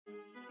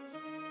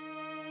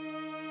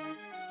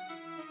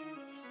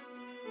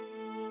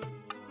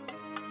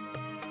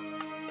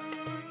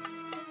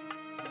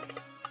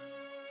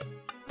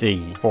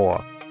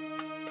d4,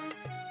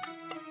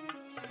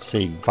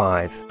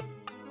 c5,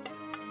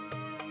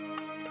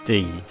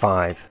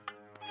 d5,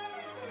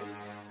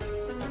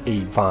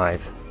 e5,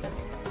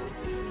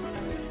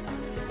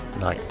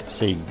 knight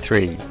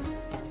c3,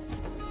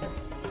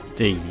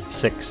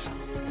 d6,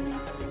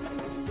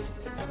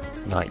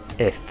 knight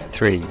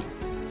f3,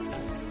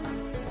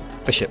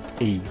 bishop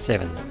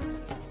e7,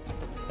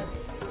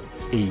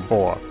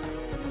 e4,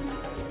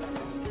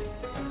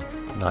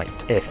 knight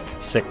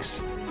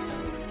f6,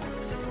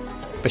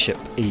 bishop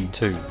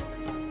e2,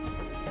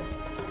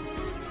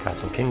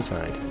 castle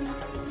kingside,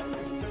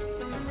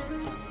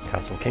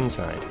 castle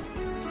kingside,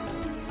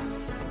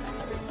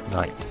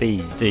 knight b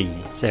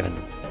d7,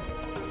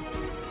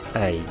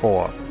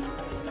 a4,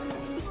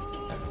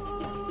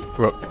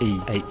 rook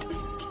e8,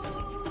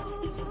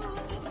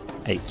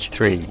 h3,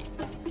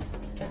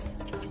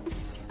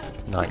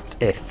 knight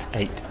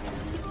f8,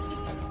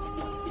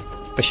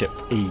 bishop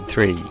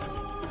e3,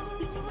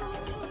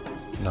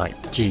 knight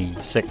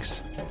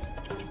g6,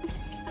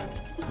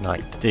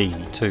 knight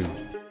d2,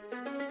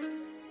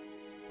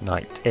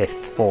 knight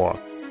f4,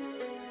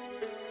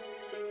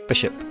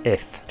 bishop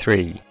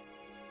f3,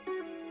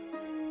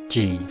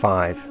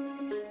 g5,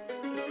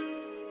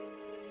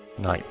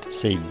 knight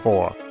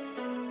c4,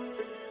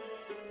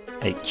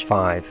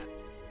 h5,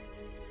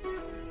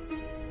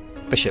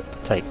 bishop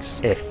takes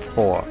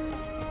f4,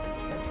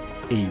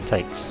 e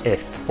takes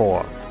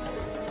f4,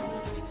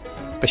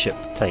 bishop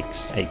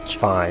takes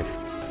h5,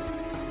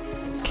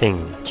 king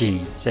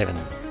g7,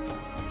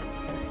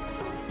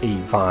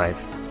 e5,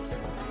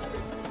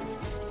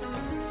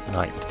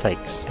 knight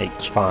takes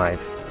h5,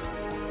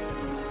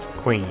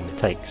 queen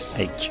takes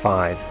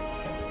h5,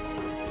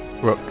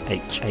 rook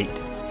h8,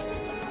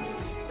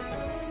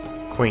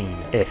 queen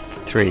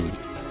f3,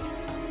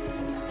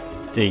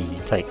 d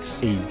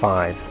takes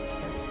e5,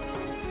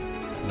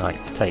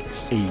 knight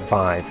takes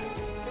e5,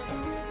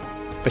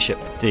 bishop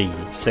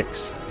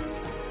d6,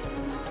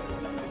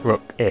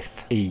 rook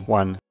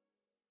fe1,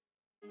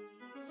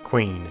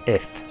 queen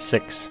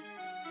f6,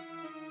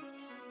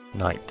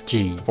 knight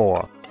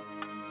g4,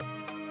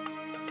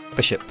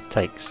 bishop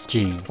takes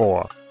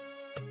g4,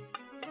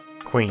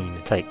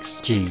 queen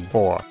takes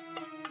g4,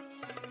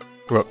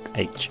 rook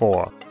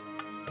h4,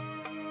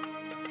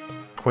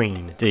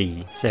 queen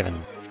d7,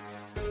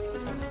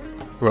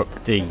 rook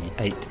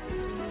d8,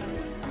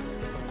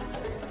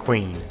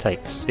 queen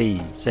takes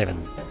b7,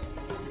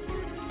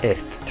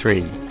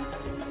 f3,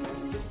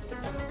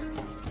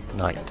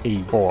 knight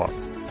e4,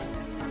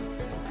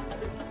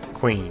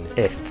 queen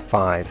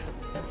f5,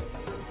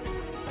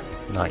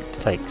 knight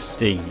takes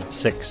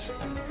d6,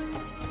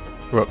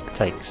 rook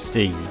takes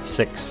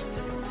d6,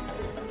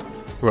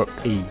 rook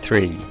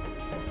e3,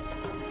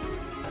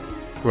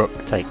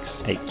 rook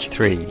takes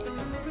h3,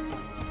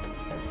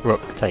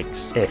 rook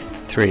takes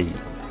f3,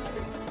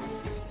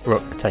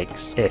 rook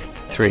takes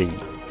f3,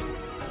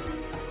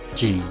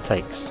 g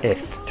takes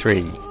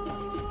f3,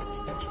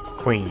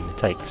 queen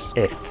takes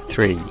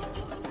f3,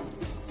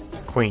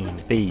 queen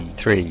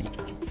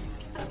b3,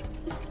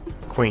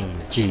 queen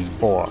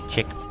g4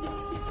 check,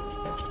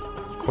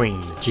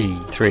 queen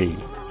g3,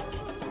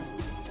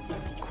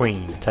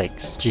 queen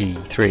takes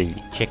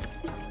g3 check,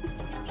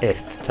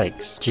 f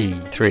takes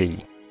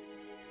g3,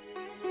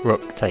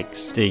 rook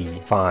takes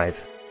d5,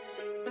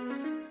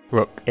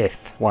 rook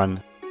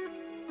f1,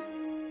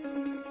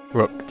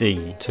 rook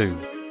d2,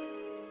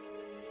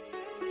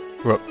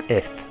 rook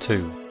f2,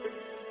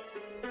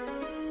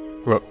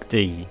 rook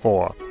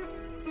d4,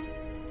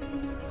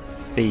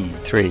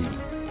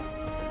 b3,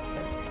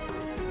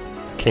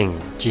 king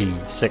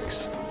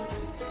g6,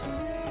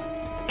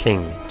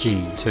 king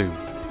g2,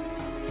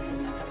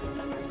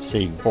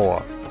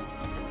 c4,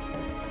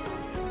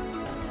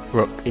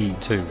 rook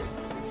e2,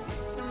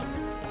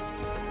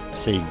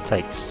 c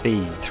takes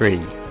b3,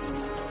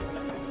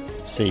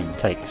 c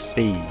takes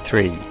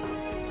b3,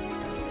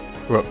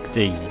 rook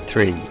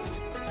d3,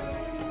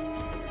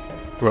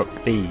 rook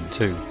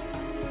b2,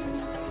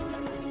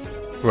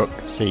 rook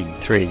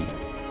c3,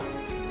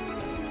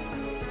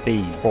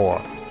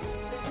 b4,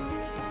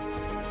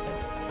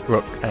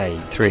 rook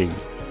a3,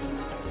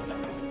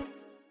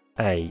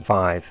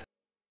 a5,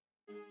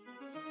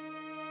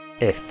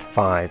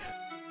 f5,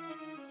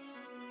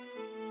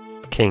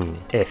 king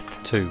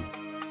f2,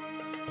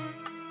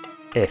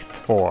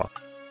 f4,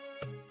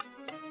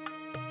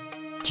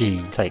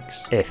 g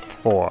takes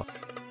f4,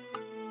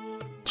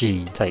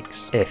 g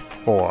takes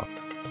f4,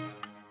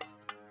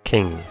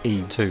 king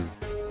e2,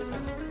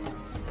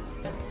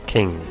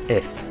 king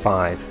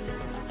f5,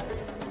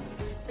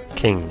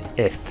 king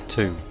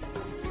f2,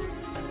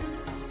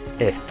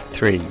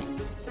 f3,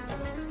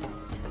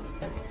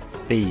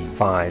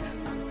 b5,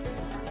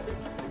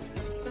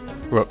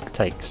 rook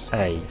takes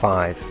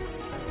a5,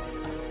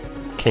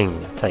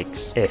 king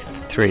takes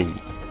f3,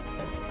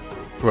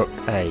 rook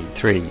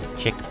a3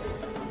 check,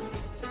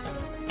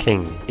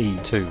 king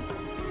e2,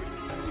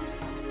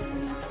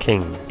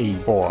 king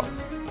e4,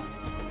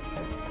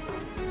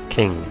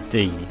 king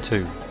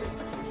d2,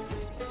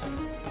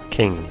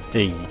 king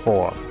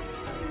d4,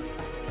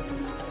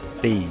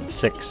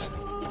 b6.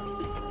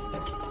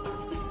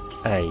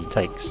 A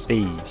takes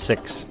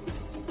b6.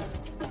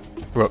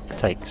 Rook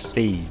takes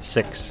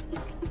b6.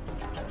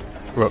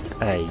 Rook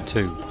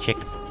a2 check.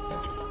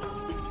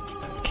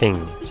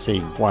 King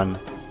c1.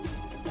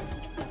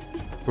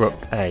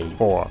 Rook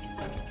a4.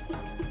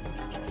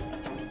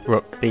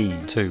 Rook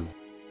b2.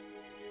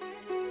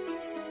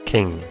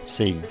 King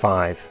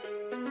c5.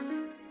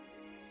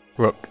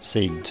 Rook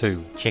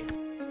c2 check.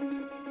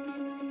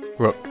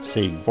 Rook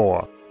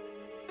c4.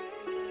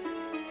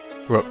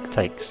 Rook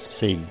takes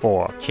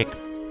c4 check.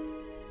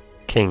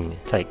 King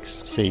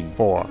takes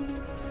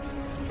c4.